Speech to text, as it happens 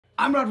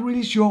I'm not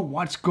really sure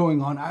what's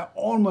going on. I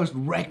almost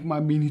wrecked my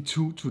Mini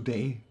 2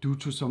 today due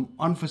to some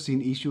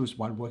unforeseen issues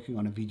while working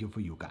on a video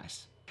for you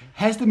guys.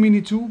 Has the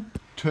Mini 2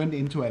 turned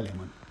into a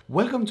lemon?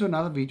 Welcome to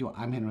another video.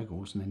 I'm Henrik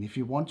Olsen, and if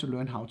you want to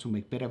learn how to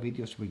make better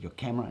videos with your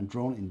camera and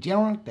drone in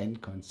general, then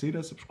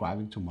consider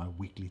subscribing to my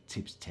weekly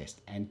tips, tests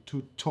and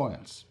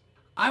tutorials.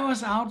 I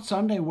was out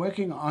Sunday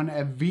working on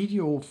a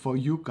video for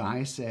you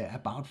guys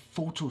about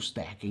photo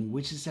stacking,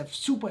 which is a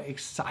super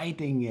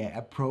exciting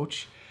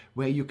approach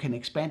where you can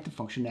expand the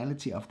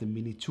functionality of the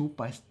Mini 2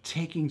 by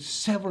taking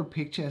several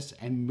pictures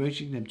and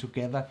merging them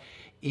together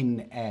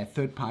in a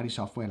third-party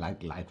software like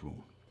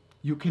Lightroom.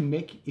 You can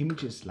make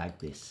images like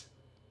this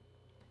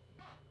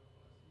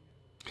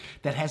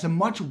that has a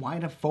much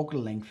wider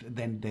focal length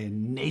than the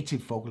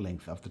native focal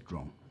length of the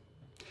drone.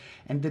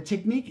 And the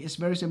technique is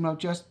very similar.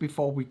 Just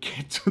before we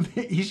get to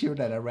the issue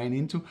that I ran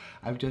into,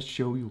 I'll just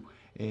show you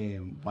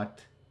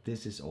what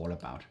this is all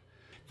about.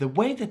 The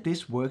way that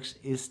this works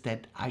is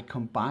that I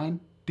combine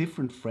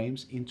different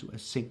frames into a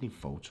single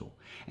photo.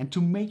 And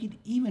to make it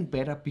even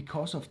better,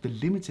 because of the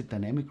limited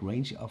dynamic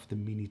range of the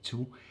Mini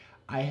 2,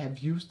 I have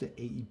used the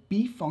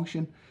AEB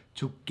function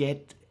to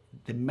get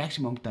the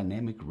maximum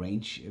dynamic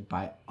range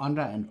by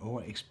under and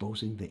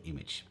overexposing the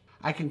image.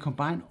 I can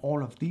combine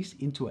all of these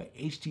into a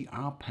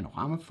HDR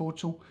panorama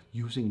photo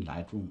using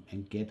Lightroom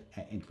and get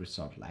an end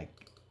result like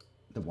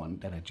the one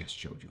that I just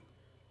showed you.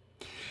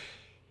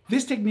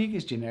 This technique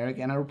is generic,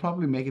 and I will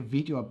probably make a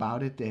video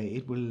about it.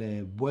 It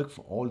will work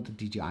for all the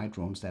DJI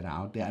drones that are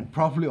out there, and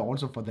probably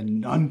also for the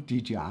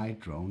non-DJI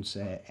drones,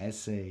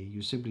 as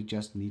you simply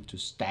just need to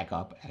stack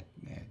up a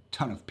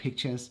ton of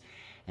pictures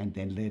and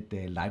then let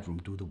the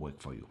Lightroom do the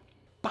work for you.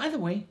 By the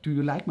way, do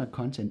you like my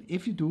content?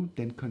 If you do,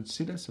 then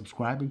consider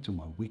subscribing to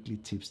my weekly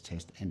tips,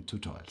 tests and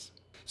tutorials.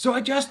 So I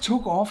just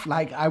took off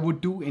like I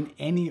would do in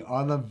any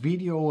other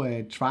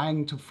video,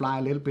 trying to fly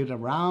a little bit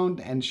around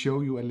and show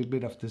you a little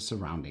bit of the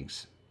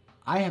surroundings.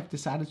 I have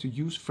decided to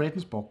use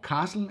Fredensborg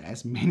Castle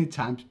as many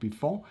times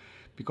before,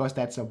 because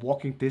that's a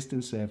walking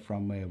distance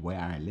from where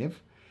I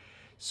live.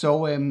 So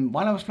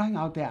while I was flying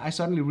out there, I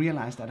suddenly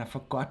realized that I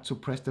forgot to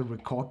press the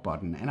record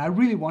button, and I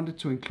really wanted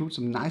to include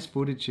some nice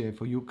footage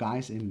for you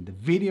guys in the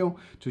video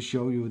to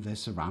show you the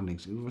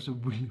surroundings. It was a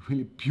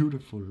really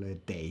beautiful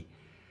day.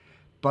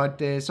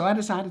 But so I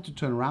decided to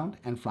turn around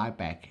and fly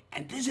back.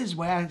 And this is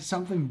where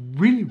something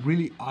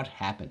really odd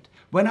happened.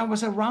 When I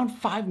was around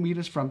 5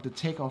 meters from the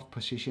takeoff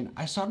position,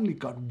 I suddenly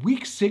got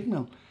weak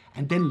signal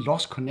and then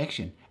lost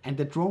connection, and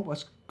the drone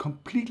was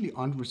completely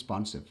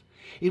unresponsive.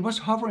 It was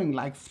hovering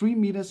like 3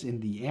 meters in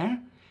the air,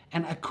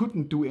 and I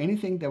couldn't do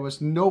anything. There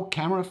was no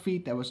camera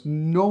feed, there was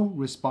no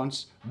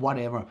response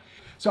whatever.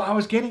 So I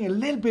was getting a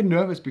little bit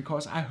nervous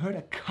because I heard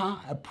a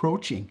car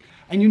approaching.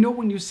 And you know,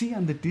 when you see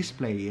on the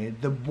display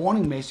the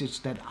warning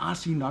message that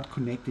RC not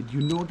connected,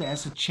 you know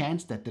there's a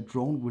chance that the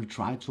drone will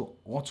try to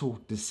auto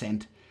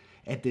descend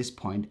at this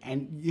point.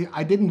 And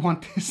I didn't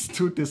want this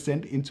to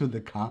descend into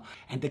the car,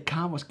 and the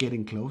car was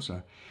getting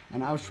closer.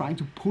 And I was trying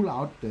to pull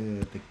out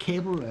the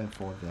cable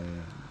for the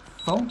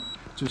phone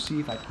to see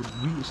if I could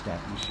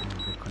re-establish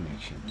the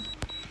connection.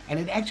 And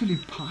it actually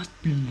passed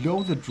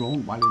below the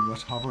drone while it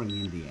was hovering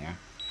in the air.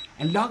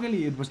 And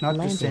luckily it was not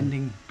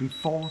descending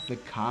before the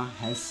car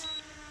has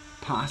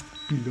passed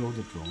below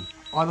the drone.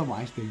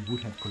 Otherwise they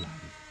would have collided.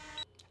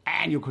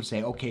 And you could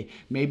say, okay,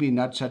 maybe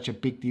not such a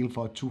big deal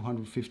for a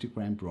 250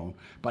 gram drone,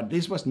 but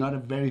this was not a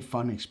very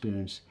fun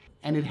experience.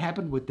 And it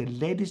happened with the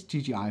latest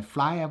DJI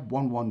FLY App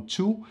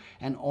 1.12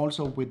 and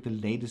also with the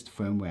latest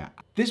firmware.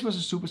 This was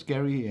a super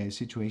scary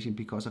situation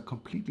because I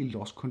completely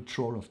lost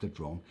control of the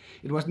drone.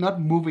 It was not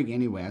moving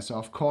anywhere, so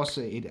of course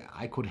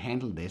I could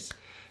handle this.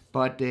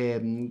 But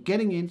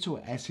getting into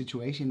a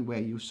situation where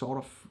you sort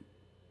of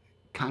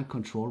can't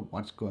control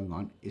what's going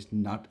on is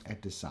not a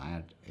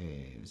desired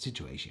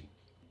situation.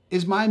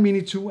 Is my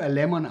Mini 2 a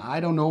lemon? I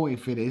don't know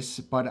if it is,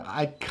 but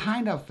I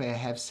kind of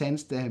have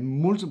sensed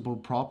multiple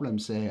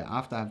problems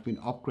after I've been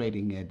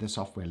upgrading the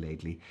software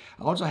lately.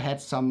 I also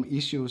had some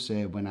issues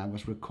when I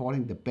was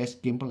recording the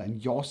best gimbal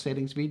and yaw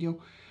settings video,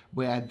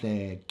 where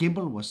the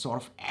gimbal was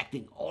sort of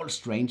acting all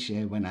strange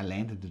when I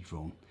landed the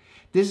drone.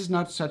 This is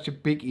not such a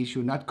big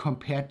issue, not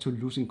compared to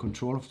losing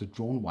control of the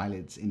drone while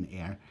it's in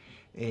air.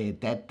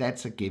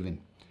 That's a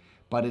given.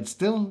 But it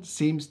still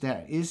seems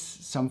there is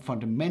some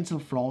fundamental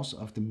flaws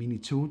of the Mini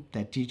 2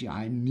 that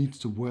DJI needs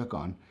to work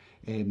on,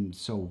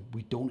 so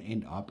we don't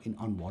end up in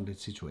unwanted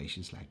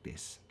situations like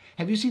this.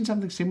 Have you seen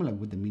something similar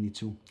with the Mini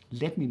 2?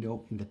 Let me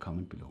know in the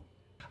comment below.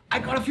 I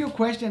got a few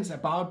questions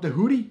about the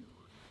hoodie.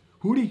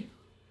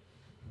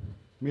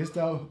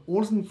 Mr.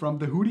 Olsen from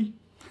the hoodie.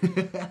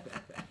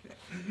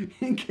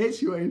 In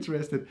case you are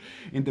interested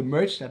in the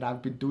merch that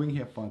I've been doing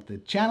here for the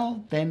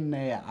channel, then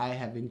I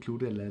have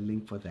included a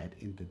link for that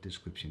in the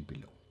description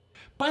below.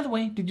 By the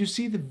way, did you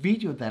see the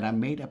video that I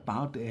made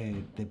about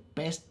the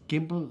best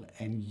gimbal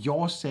and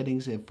yaw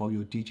settings for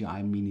your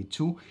DJI Mini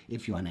 2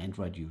 if you're an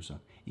Android user?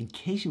 In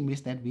case you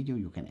missed that video,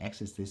 you can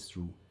access this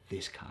through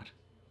this card.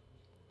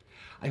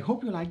 I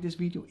hope you liked this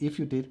video. If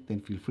you did, then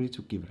feel free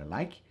to give it a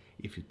like.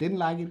 If you didn't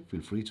like it,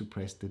 feel free to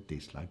press the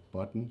dislike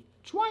button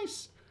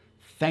twice.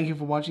 Thank you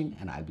for watching,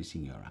 and I'll be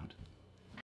seeing you around.